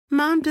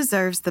Mom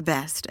deserves the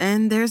best,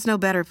 and there's no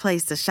better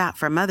place to shop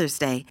for Mother's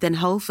Day than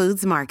Whole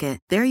Foods Market.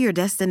 They're your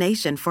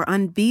destination for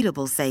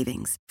unbeatable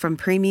savings, from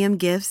premium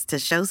gifts to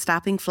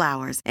show-stopping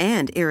flowers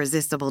and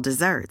irresistible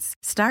desserts.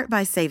 Start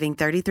by saving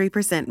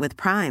 33% with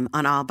Prime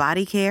on all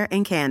body care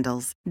and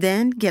candles.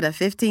 Then get a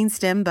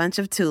 15-stem bunch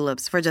of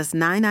tulips for just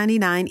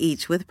 $9.99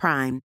 each with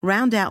Prime.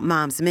 Round out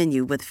Mom's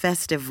menu with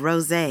festive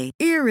rosé,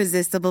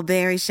 irresistible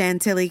berry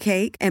chantilly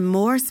cake, and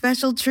more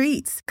special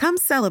treats. Come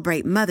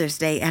celebrate Mother's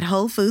Day at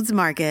Whole Foods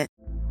Market.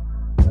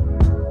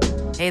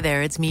 Hey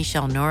there, it's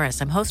Michelle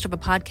Norris. I'm host of a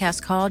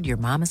podcast called Your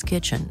Mama's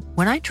Kitchen.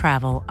 When I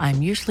travel,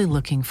 I'm usually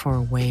looking for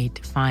a way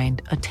to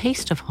find a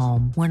taste of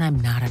home when I'm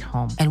not at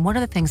home. And one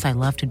of the things I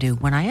love to do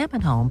when I am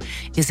at home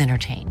is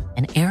entertain.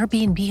 And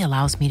Airbnb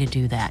allows me to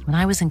do that. When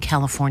I was in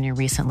California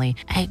recently,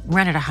 I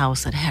rented a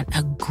house that had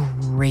a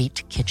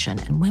great kitchen.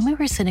 And when we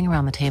were sitting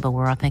around the table, we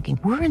were all thinking,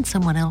 we're in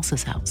someone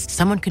else's house.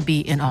 Someone could be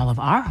in all of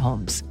our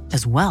homes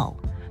as well.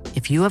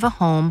 If you have a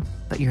home,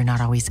 but you're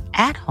not always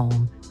at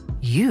home,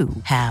 you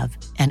have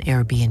an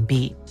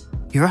Airbnb.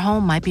 Your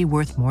home might be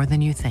worth more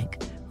than you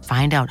think.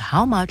 Find out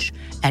how much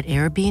at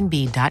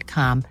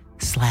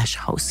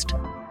airbnb.com/host.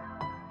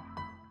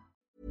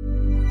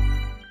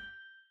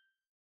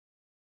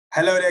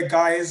 Hello there,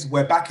 guys.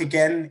 We're back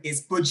again.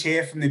 It's Budge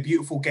here from the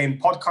Beautiful Game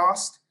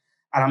podcast,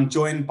 and I'm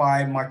joined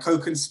by my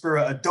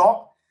co-conspirator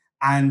Dot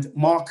and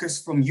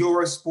Marcus from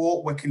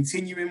Eurosport. We're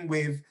continuing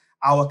with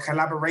our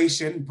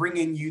collaboration,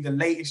 bringing you the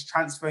latest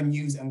transfer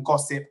news and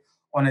gossip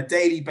on a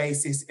daily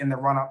basis in the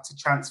run-up to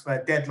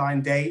transfer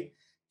deadline day.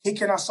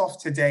 Kicking us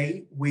off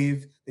today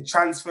with the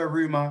transfer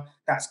rumour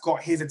that's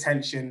got his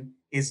attention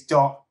is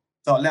Dot.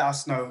 Dot, let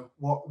us know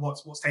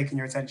what's taking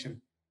your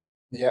attention.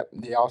 Yep,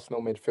 the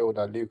Arsenal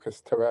midfielder,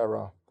 Lucas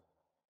Torreira.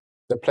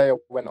 The player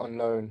went on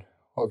loan,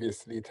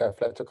 obviously, to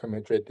Atletico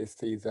Madrid this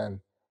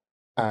season.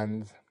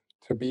 And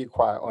to be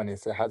quite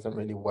honest, it hasn't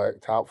really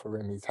worked out for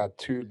him. He's had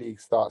 2 league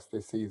starts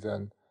this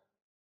season.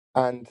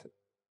 And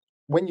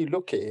when you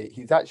look at it,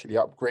 he's actually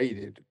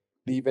upgraded.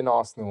 Leaving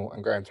Arsenal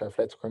and going to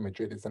Atletico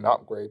Madrid is an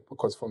upgrade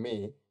because for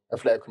me,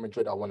 Atletico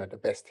Madrid are one of the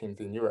best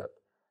teams in Europe.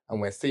 And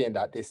we're seeing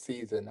that this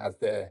season as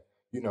they're,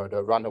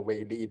 the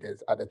runaway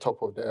leaders at the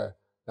top of the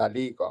La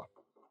Liga.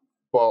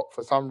 But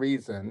for some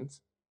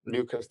reasons,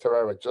 Lucas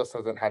Torreira just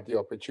hasn't had the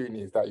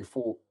opportunities that he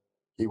thought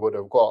he would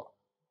have got.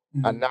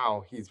 Mm-hmm. And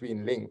now he's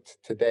been linked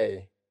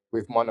today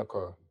with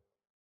Monaco.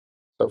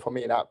 So for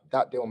me,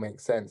 that deal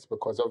makes sense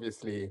because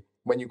obviously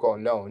when you go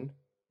on loan,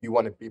 you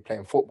want to be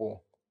playing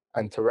football.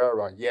 And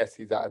Torreira, yes,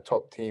 he's at a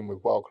top team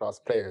with world-class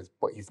players,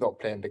 but he's not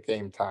playing the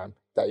game time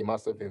that he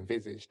must have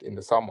envisaged in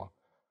the summer.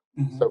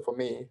 Mm-hmm. So for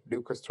me,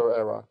 Lucas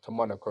Torreira to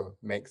Monaco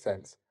makes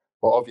sense.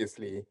 But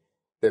obviously,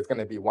 there's going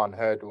to be one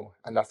hurdle,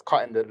 and that's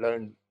cutting the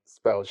loan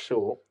spell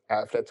short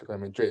at Atletico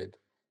Madrid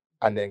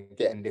and then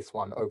getting this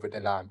one over the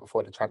line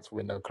before the transfer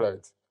window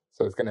closes.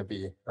 So it's going to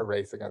be a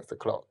race against the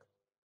clock.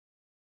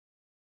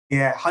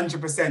 Yeah,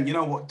 100%. You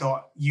know what,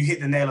 Dot? You hit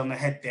the nail on the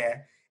head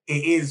there.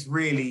 It is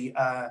really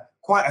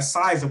quite a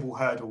sizable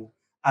hurdle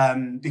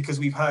because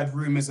we've heard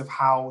rumours of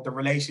how the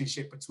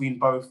relationship between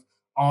both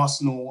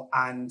Arsenal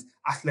and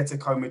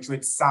Atletico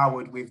Madrid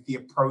soured with the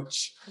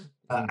approach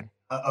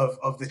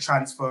of the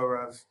transfer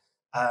of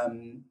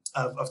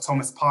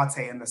Thomas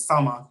Partey in the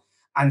summer.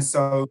 And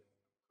so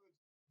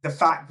the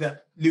fact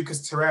that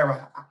Lucas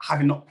Torreira,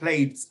 having not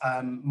played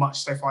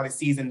much so far this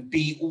season,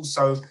 be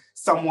also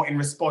somewhat in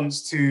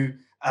response to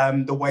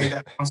the way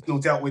that Arsenal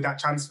dealt with that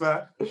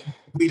transfer,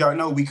 we don't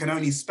know. We can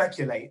only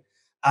speculate.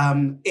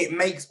 It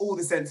makes all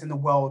the sense in the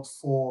world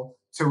for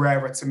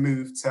Torreira to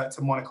move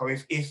to Monaco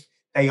if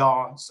they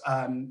are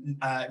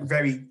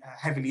very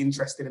heavily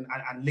interested and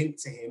linked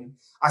to him.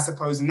 I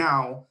suppose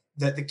now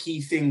that the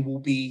key thing will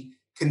be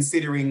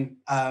considering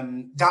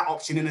that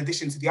option in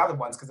addition to the other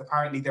ones, because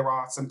apparently there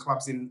are some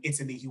clubs in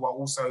Italy who are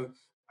also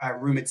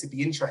rumoured to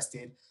be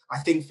interested. I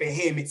think for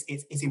him,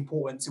 it's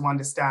important to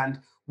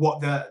understand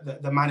what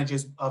the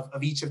managers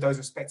of each of those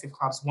respective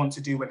clubs want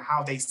to do and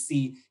how they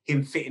see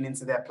him fitting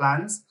into their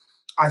plans.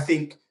 I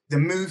think the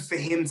move for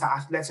him to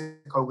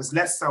Atletico was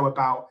less so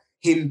about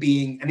him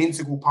being an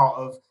integral part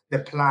of the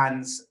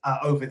plans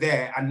over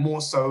there and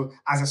more so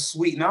as a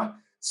sweetener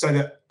so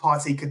that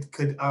Partey could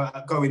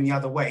go in the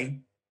other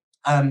way.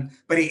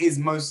 But it is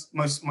most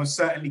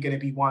certainly going to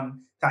be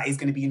one that is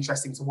going to be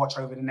interesting to watch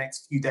over the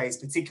next few days,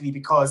 particularly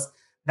because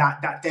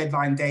that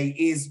deadline day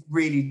is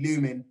really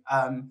looming.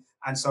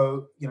 And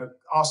so,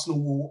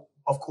 Arsenal will,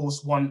 of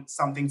course, want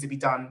something to be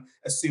done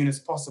as soon as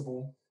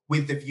possible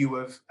with the view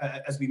of,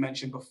 as we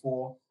mentioned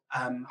before,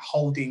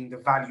 holding the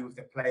value of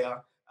the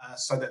player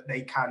so that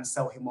they can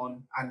sell him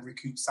on and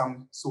recoup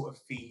some sort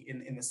of fee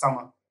in the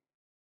summer.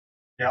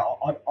 Yeah,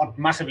 I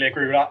massively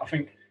agree with that. I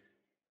think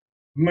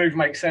the move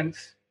makes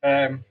sense.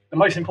 The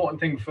most important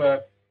thing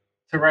for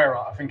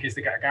Torreira, I think, is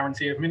to get a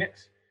guarantee of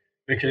minutes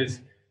because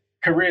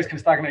careers can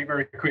stagnate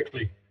very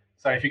quickly.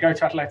 So if you go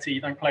to Atleti,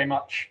 you don't play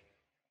much.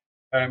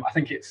 I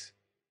think it's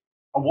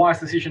a wise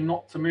decision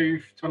not to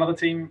move to another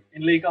team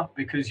in Liga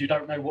because you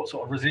don't know what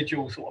sort of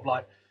residual sort of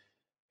like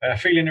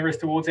feeling there is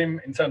towards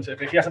him in terms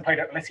of if he hasn't played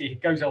at Atleti, he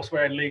goes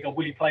elsewhere in the league, or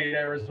will he play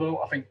there as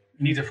well? I think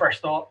he needs a fresh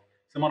start.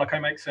 So Monaco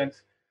makes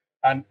sense.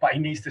 But he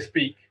needs to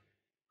speak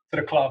to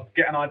the club,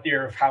 get an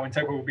idea of how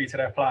integral will be to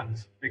their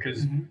plans.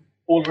 Because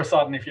all of a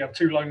sudden, if you have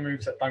 2 loan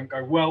moves that don't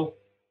go well,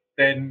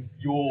 then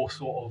you're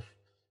sort of,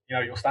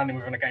 you're standing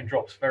within a game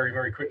drops very,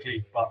 very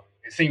quickly. But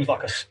it seems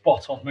like a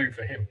spot-on move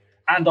for him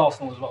and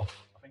Arsenal as well.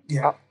 I think.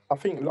 Yeah. I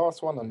think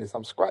last one on this,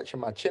 I'm scratching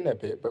my chin a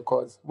bit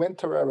because when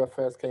Torreira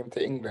first came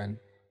to England,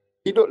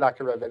 he looked like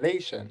a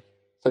revelation.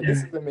 So this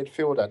is a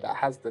midfielder that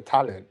has the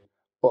talent,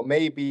 but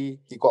maybe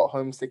he got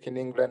homesick in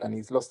England and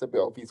he's lost a bit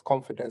of his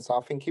confidence. So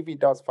I think if he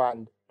does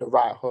find the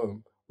right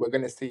home, we're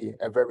going to see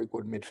a very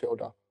good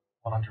midfielder.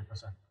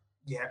 100%.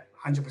 Yeah,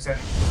 100%.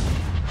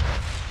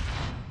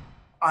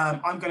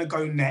 I'm going to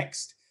go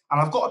next,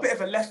 and I've got a bit of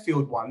a left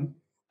field one,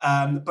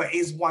 but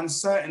is one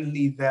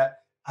certainly that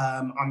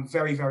I'm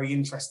very, very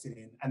interested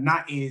in, and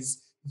that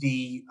is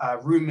the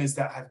rumours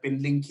that have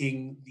been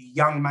linking the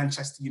young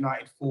Manchester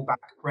United fullback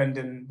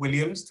Brendan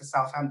Williams to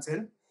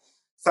Southampton.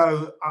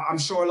 So I'm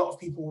sure a lot of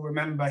people will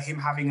remember him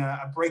having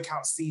a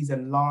breakout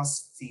season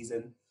last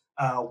season,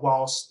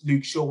 whilst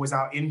Luke Shaw was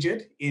out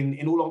injured.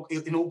 In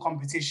all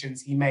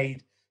competitions, he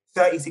made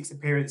 36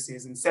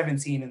 appearances and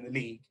 17 in the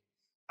league,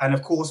 and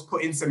of course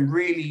put in some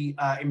really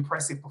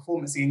impressive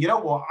performances. And you know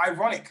what?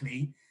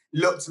 Ironically,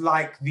 looked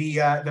like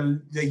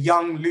the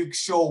young Luke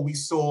Shaw we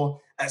saw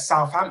at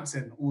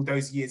Southampton all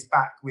those years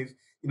back, with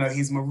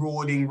his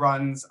marauding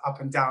runs up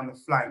and down the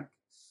flank.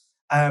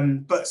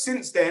 But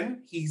since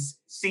then, he's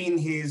seen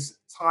his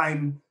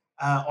time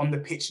on the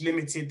pitch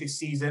limited this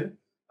season,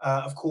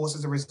 of course,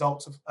 as a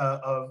result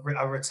of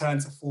a return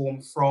to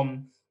form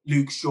from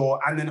Luke Shaw,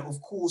 and then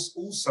of course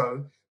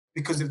also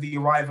because of the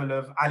arrival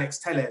of Alex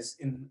Telles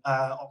in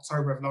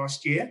October of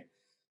last year.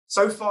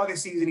 So far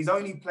this season, he's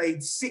only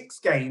played 6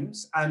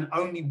 games, and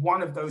only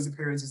one of those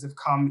appearances have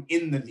come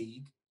in the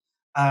league.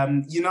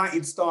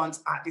 United's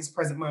stance at this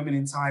present moment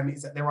in time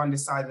is that they're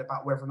undecided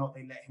about whether or not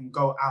they let him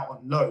go out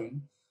on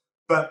loan.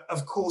 But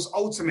of course,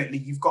 ultimately,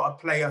 you've got a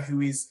player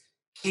who is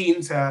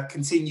keen to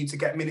continue to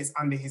get minutes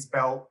under his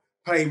belt,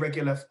 play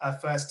regular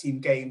first-team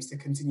games to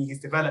continue his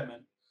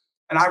development.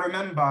 And I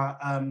remember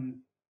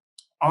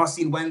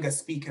Arsene Wenger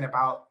speaking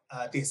about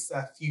this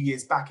a few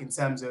years back in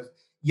terms of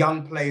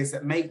young players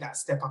that make that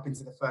step up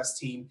into the first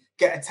team,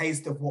 get a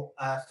taste of what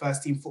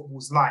first team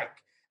football's like,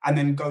 and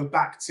then go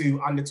back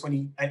to under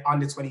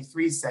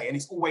 23, say. And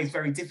it's always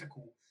very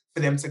difficult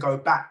for them to go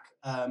back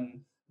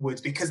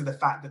because of the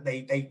fact that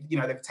they've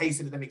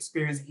tasted it, they've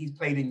experienced it. He's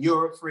played in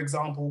Europe, for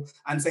example,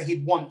 and so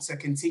he'd want to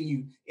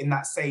continue in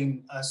that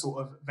same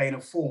sort of vein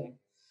of form.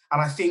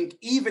 And I think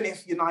even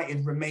if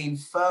United remain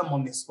firm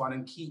on this one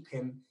and keep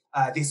him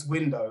this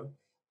window,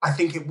 I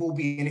think it will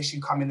be an issue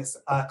come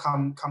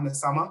the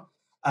summer.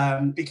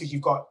 Because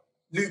you've got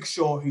Luke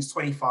Shaw, who's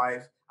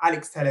 25,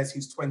 Alex Telles,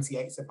 who's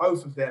 28. So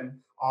both of them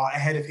are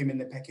ahead of him in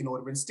the pecking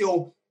order and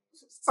still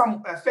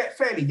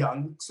fairly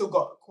young, still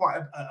got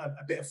quite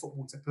a bit of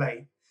football to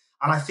play.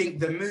 And I think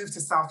the move to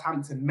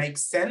Southampton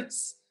makes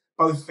sense,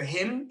 both for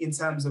him in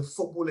terms of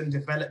football and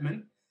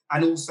development,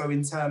 and also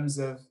in terms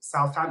of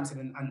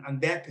Southampton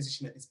and their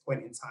position at this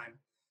point in time.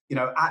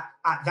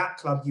 At that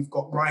club, you've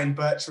got Ryan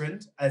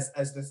Bertrand as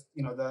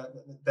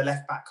the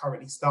left back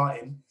currently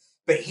starting.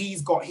 But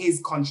he's got his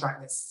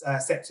contract that's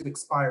set to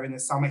expire in the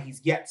summer.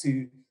 He's yet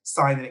to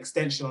sign an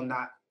extension on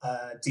that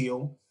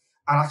deal.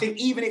 And I think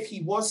even if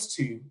he was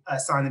to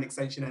sign an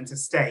extension and to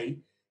stay,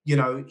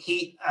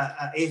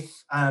 if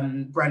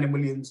Brandon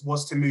Williams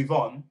was to move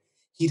on,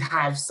 he'd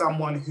have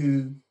someone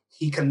who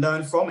he can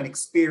learn from, an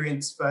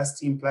experienced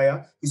first-team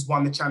player who's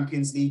won the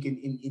Champions League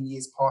in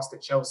years past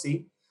at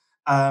Chelsea.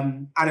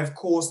 And of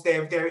course,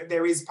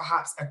 there is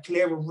perhaps a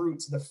clearer route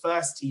to the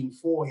first team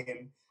for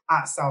him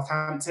at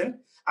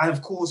Southampton. And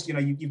of course,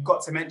 you've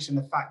got to mention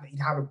the fact that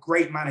he'd have a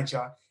great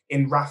manager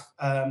in Ralph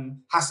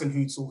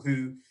Hasenhüttl,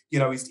 who,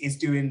 is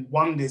doing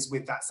wonders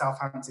with that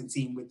Southampton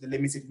team with the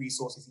limited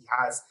resources he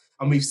has.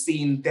 And we've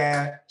seen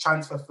their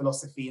transfer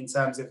philosophy in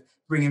terms of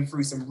bringing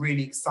through some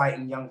really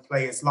exciting young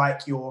players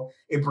like your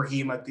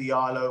Ibrahima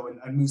Diallo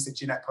and Moussa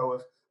Djenepo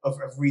of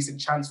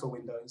recent transfer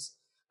windows.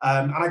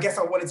 And I guess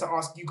I wanted to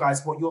ask you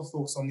guys what your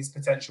thoughts on this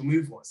potential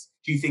move was.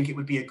 Do you think it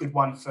would be a good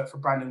one for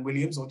Brandon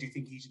Williams, or do you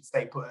think he should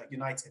stay put at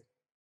United?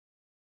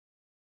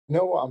 You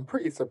know what? I'm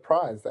pretty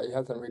surprised that he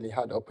hasn't really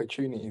had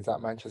opportunities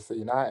at Manchester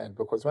United,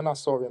 because when I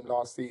saw him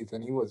last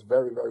season, he was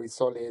very, very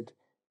solid.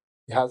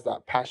 He has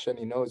that passion.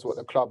 He knows what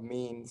the club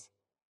means.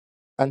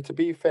 And to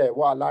be fair,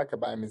 what I like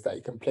about him is that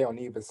he can play on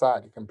either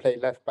side. He can play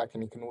left back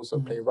and he can also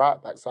play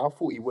right back. So I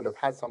thought he would have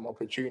had some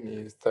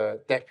opportunities to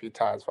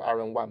deputise for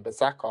Aaron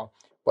Wan-Bissaka,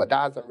 but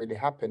that hasn't really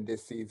happened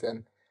this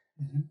season.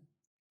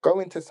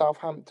 Going to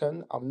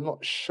Southampton, I'm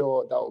not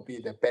sure that will be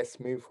the best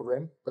move for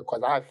him,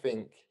 because I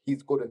think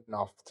he's good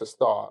enough to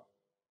start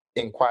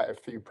in quite a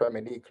few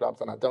Premier League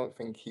clubs, and I don't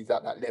think he's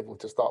at that level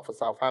to start for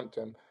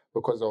Southampton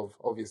because of,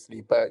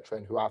 obviously,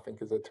 Bertrand, who I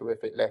think is a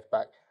terrific left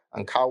back,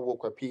 and Kyle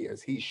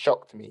Walker-Peters. He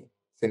shocked me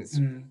since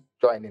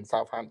joining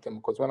Southampton,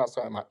 because when I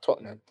saw him at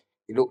Tottenham,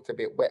 he looked a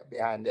bit wet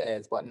behind the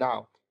ears, but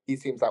now he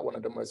seems like one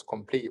of the most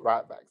complete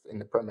right backs in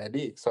the Premier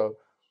League. So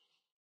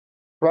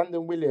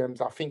Brandon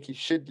Williams, I think he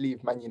should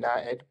leave Man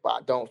United, but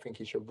I don't think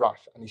he should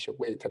rush and he should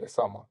wait till the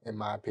summer, in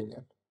my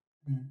opinion.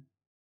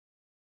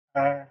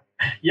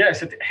 Yeah,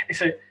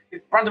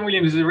 Brandon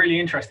Williams is a really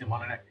interesting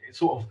one, and it's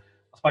sort of,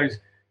 I suppose,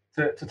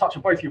 to touch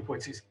on both your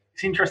points, it's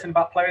interesting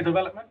about player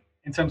development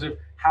in terms of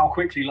how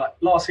quickly, like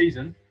last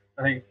season,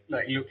 I think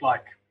he looked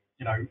like,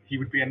 he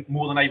would be a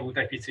more than able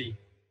deputy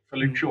for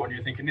Luke Shaw, and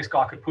you're thinking this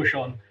guy could push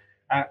on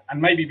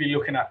and maybe be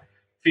looking at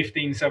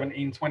 15,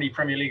 17, 20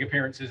 Premier League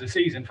appearances a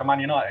season for Man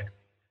United.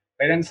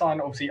 They then sign,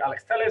 obviously,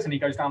 Alex Telles, and he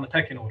goes down the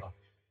pecking order.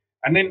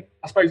 And then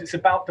I suppose it's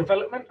about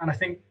development, and I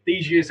think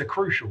these years are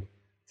crucial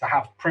to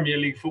have Premier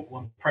League football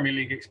and Premier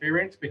League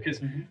experience,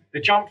 because the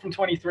jump from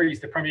 23s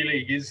to Premier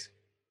League is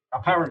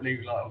apparently,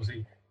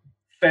 obviously,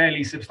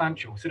 fairly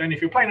substantial. So then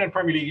if you're playing in the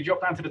Premier League, you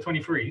drop down to the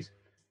 23s,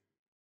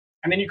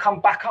 and then you come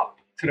back up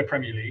to the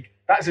Premier League,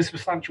 that is a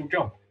substantial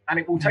jump. And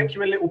it will take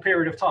you a little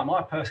period of time,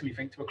 I personally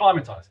think, to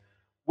acclimatise.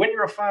 When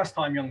you're a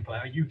first-time young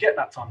player, you get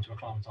that time to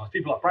acclimatise.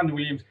 People like Brandon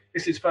Williams,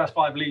 this is his first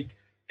 5 league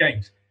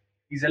games.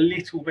 He's a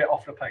little bit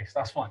off the pace.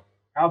 That's fine.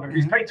 However, if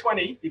he's paid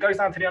 20, he goes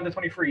down to the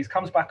under-23s,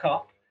 comes back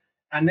up,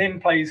 and then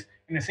plays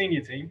in the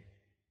senior team,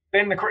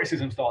 then the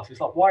criticism starts. It's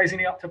like, why isn't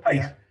he up to pace?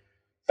 Yeah.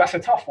 That's a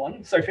tough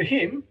one. So for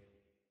him,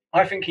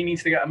 I think he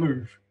needs to get a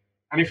move.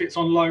 And if it's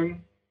on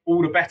loan,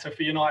 all the better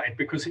for United,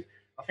 because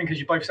I think, as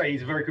you both say,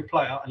 he's a very good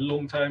player, and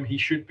long-term, he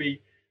should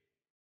be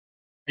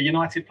a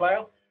United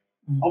player.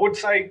 I would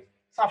say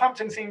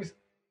Southampton seems,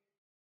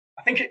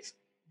 I think it's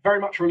very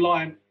much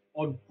reliant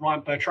on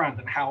Ryan Bertrand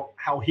and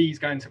how he's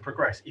going to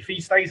progress. If he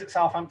stays at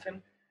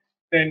Southampton,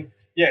 then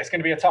yeah, it's going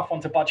to be a tough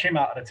one to budge him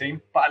out of the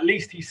team. But at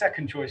least he's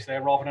second choice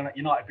there rather than at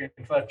United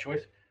being third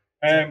choice.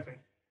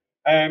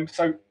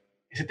 So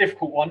it's a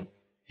difficult one.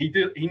 He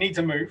needs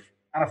a move,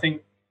 and I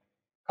think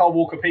Kyle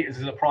Walker-Peters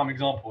is a prime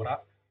example of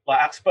that.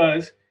 Like at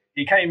Spurs,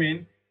 he came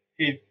in,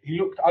 he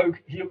looked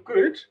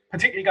good,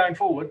 particularly going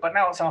forward. But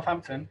now at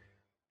Southampton,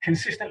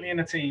 consistently in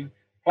a team,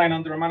 playing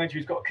under a manager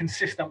who's got a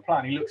consistent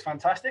plan, he looks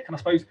fantastic. And I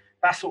suppose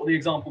that's sort of the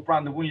example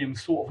Brandon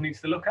Williams sort of needs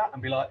to look at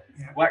and be like,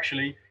 well,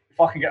 actually, if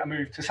I can get a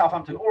move to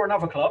Southampton or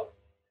another club,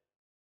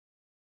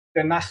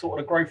 then that's sort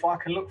of the growth I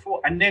can look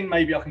for. And then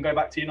maybe I can go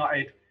back to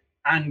United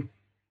and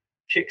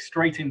kick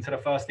straight into the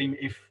first team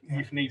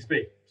if needs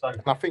be. So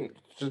I think,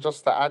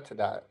 just to add to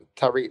that,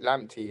 Tariq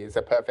Lamptey is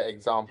a perfect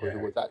example. Who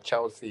was at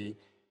Chelsea,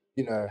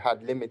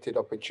 had limited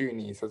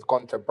opportunities, has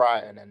gone to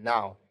Brighton, and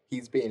now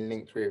he's being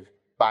linked with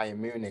Bayern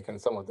Munich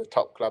and some of the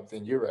top clubs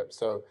in Europe.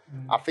 So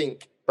I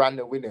think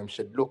Brandon Williams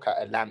should look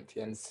at a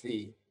Lamptey and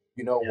see,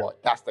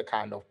 what, that's the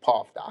kind of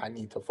path that I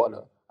need to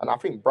follow. And I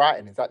think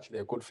Brighton is actually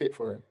a good fit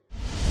for him.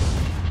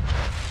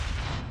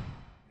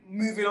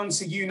 Moving on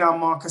to you now,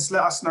 Marcus.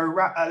 Let us know.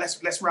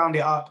 Let's round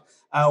it up.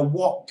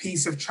 What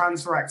piece of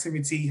transfer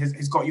activity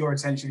has got your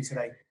attention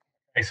today?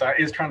 Okay, so it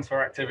is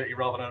transfer activity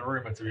rather than a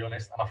rumour, to be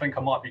honest. And I think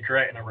I might be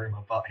creating a rumour,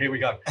 but here we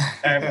go.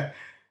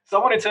 So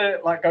I wanted to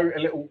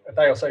go a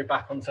day or so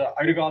back onto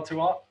Odegaard to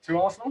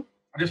Arsenal.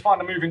 I just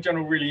find the move in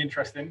general really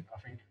interesting. I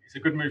think it's a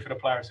good move for the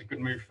player. It's a good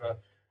move for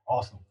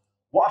Arsenal.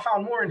 What I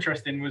found more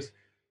interesting was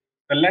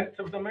the length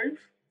of the move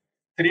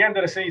to the end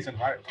of the season,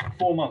 right?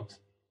 4 months.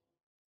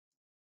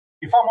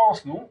 If I'm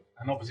Arsenal,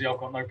 and obviously I've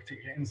got no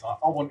particular insight,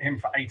 I want him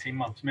for 18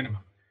 months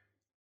minimum.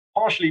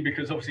 Partially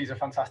because obviously he's a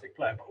fantastic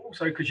player, but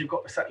also because you've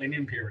got the settling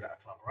in period at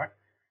a club,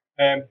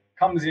 right?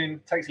 Comes in,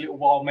 takes a little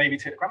while maybe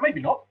to hit the ground,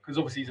 maybe not, because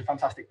obviously he's a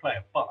fantastic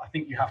player, but I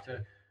think you have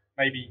to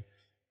maybe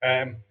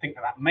think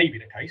that may be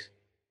the case.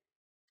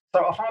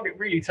 So I found it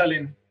really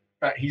telling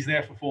that he's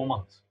there for 4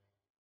 months.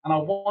 And I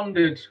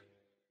wondered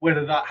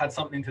whether that had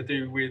something to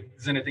do with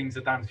Zinedine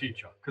Zidane's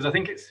future, because I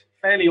think it's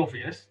fairly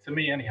obvious, to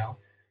me anyhow,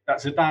 that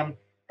Zidane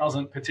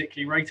doesn't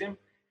particularly rate him.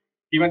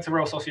 He went to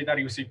Real Sociedad,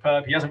 he was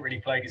superb, he hasn't really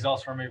played, he's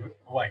asked for a move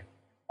away.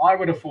 I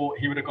would have thought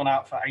he would have gone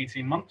out for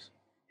 18 months,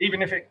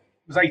 even if it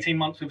was 18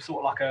 months with sort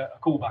of like a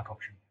callback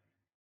option.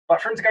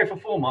 But for him to go for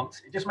 4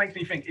 months, it just makes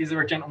me think, is there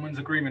a gentleman's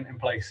agreement in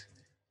place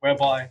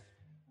whereby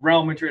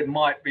Real Madrid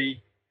might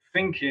be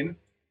thinking,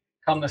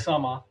 come the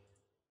summer,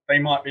 they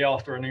might be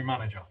after a new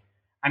manager?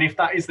 And if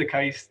that is the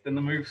case, then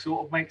the move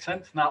sort of makes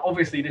sense. Now,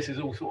 obviously, this is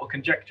all sort of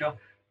conjecture,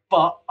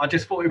 but I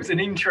just thought it was an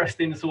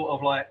interesting sort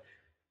of like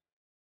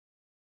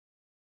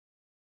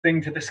thing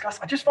to discuss.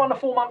 I just find the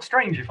 4 months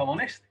strange, if I'm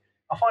honest.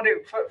 I find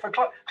it for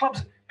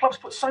clubs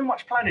put so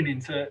much planning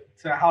into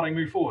how they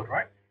move forward,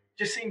 right?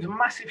 Just seems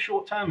massive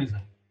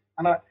short-termism.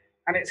 And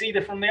it's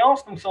either from the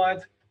Arsenal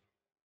side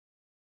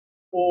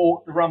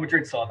or the Real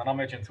Madrid side, and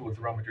I'm edging towards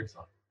the Real Madrid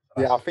side.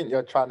 So yeah, I think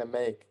you're trying to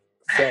make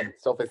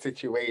sense of a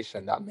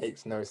situation that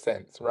makes no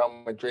sense.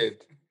 Real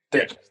Madrid,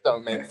 they just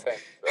don't make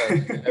sense.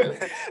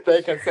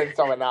 They can send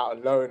someone out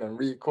on loan and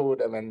recall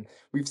them, and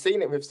we've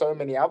seen it with so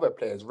many other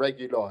players,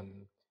 Reguilon,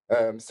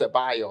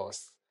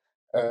 Ceballos,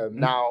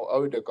 now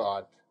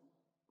Odegaard.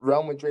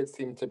 Real Madrid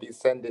seem to be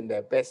sending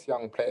their best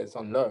young players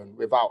on loan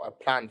without a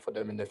plan for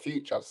them in the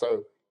future.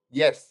 So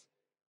yes,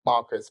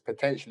 Marcus,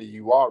 potentially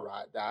you are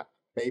right that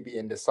maybe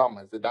in the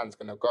summer Zidane's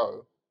going to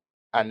go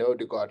and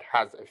Odegaard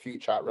has a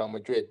future at Real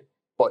Madrid,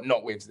 but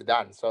not with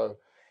Zidane. So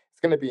it's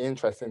going to be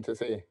interesting to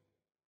see.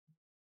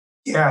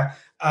 Yeah,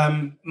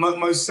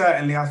 most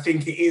certainly. I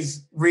think it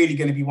is really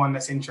going to be one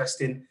that's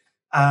interesting.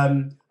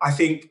 I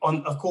think,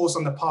 of course,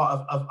 on the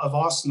part of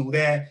Arsenal,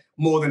 they're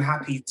more than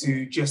happy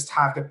to just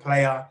have the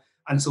player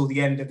until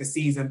the end of the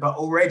season. But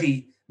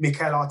already,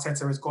 Mikel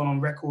Arteta has gone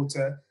on record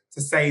to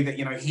say that,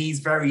 he's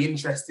very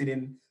interested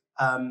in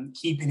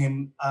keeping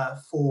him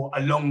for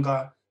a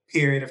longer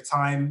period of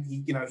time.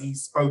 He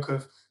spoke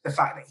of the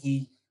fact that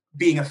he,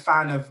 being a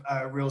fan of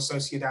Real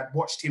Sociedad,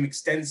 watched him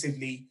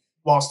extensively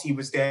whilst he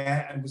was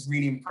there and was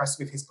really impressed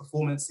with his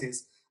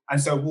performances.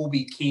 And so we'll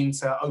be keen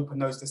to open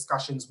those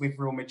discussions with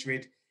Real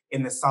Madrid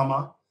in the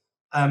summer.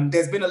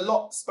 There's been a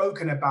lot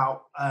spoken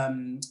about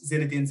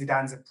Zinedine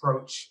Zidane's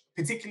approach,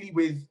 particularly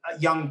with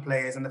young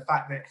players, and the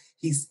fact that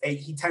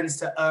he tends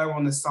to err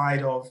on the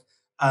side of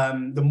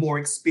the more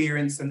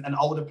experienced and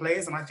older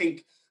players. And I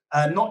think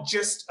not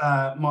just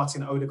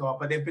Martin Odegaard,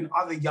 but there have been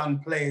other young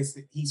players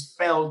that he's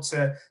failed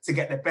to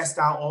get the best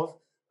out of.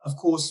 Of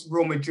course,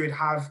 Real Madrid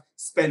have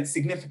spent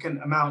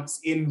significant amounts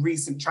in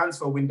recent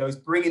transfer windows,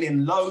 bringing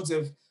in loads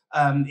of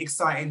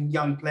exciting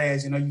young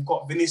players. You've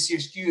got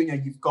Vinicius Jr.,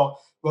 you've got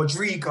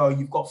Rodrigo,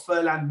 you've got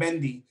Ferland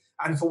Mendy.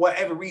 And for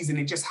whatever reason,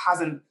 it just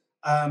hasn't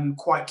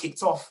quite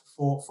kicked off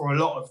for a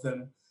lot of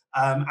them.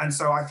 And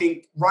so I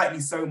think,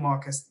 rightly so,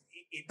 Marcus,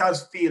 it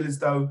does feel as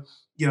though,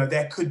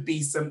 there could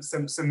be some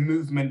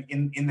movement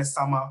in the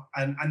summer,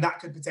 and that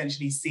could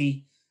potentially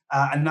see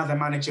another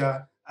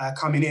manager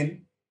coming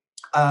in.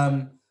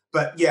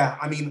 But yeah,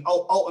 I mean,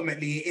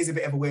 ultimately, it is a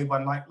bit of a weird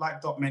one,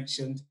 like Dot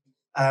mentioned,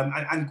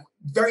 and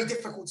very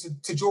difficult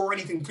to draw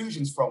any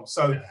conclusions from.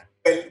 So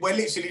we're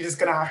literally just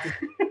going to have to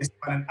do this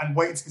one and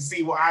wait to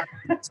see what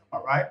happens,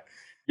 right?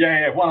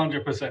 Yeah,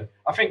 100%.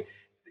 I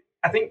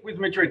think with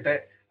Madrid,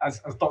 as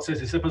Dot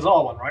says, it's a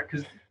bizarre one, right?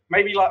 Because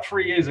maybe like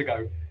 3 years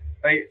ago,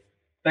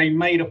 they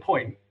made a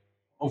point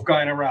of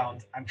going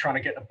around and trying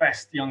to get the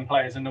best young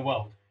players in the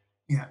world.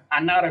 Yeah.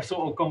 And now they've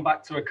sort of gone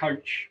back to a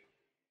coach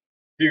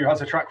who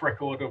has a track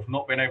record of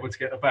not being able to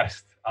get the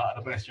best out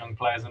of the best young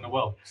players in the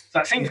world.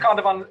 So it seems kind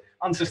of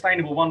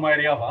unsustainable one way or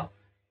the other.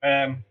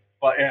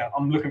 But yeah,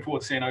 I'm looking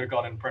forward to seeing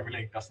Odegaard in the Premier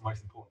League. That's the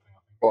most important thing,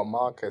 I think. Well,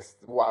 Marcus,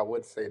 what I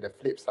would say, the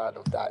flip side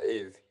of that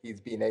is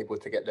he's been able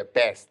to get the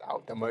best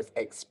out of the most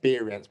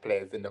experienced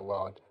players in the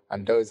world.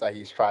 And those are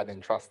he's tried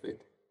and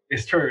trusted.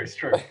 It's true.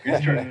 You know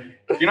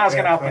what's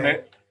going to happen?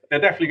 They're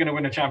definitely going to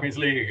win the Champions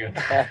League again.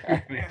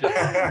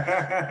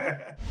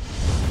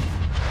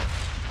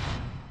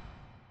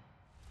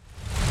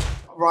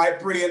 Right,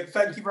 brilliant.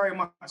 Thank you very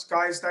much,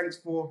 guys. Thanks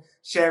for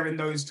sharing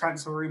those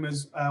transfer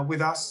rumours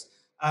with us.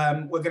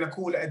 We're going to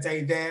call it a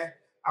day there,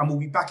 and we'll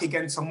be back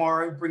again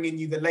tomorrow, bringing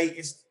you the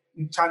latest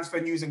transfer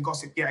news and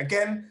gossip yet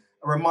again.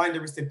 A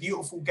reminder, it's the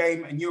Beautiful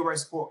Game and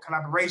Eurosport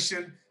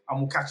collaboration, and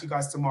we'll catch you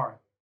guys tomorrow.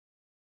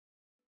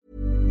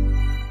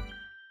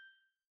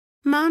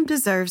 Mom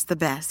deserves the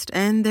best,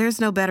 and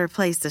there's no better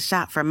place to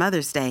shop for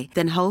Mother's Day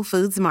than Whole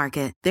Foods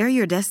Market. They're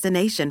your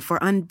destination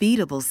for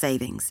unbeatable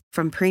savings,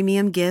 from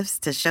premium gifts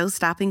to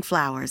show-stopping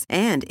flowers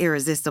and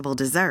irresistible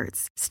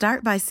desserts.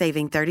 Start by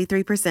saving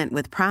 33%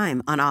 with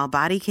Prime on all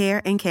body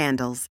care and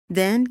candles.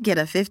 Then get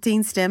a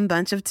 15-stem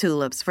bunch of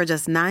tulips for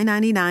just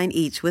 $9.99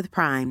 each with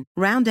Prime.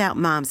 Round out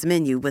Mom's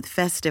menu with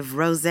festive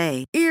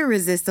rosé,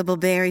 irresistible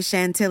berry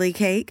chantilly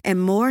cake,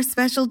 and more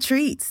special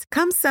treats.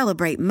 Come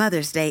celebrate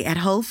Mother's Day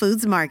at Whole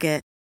Foods Market.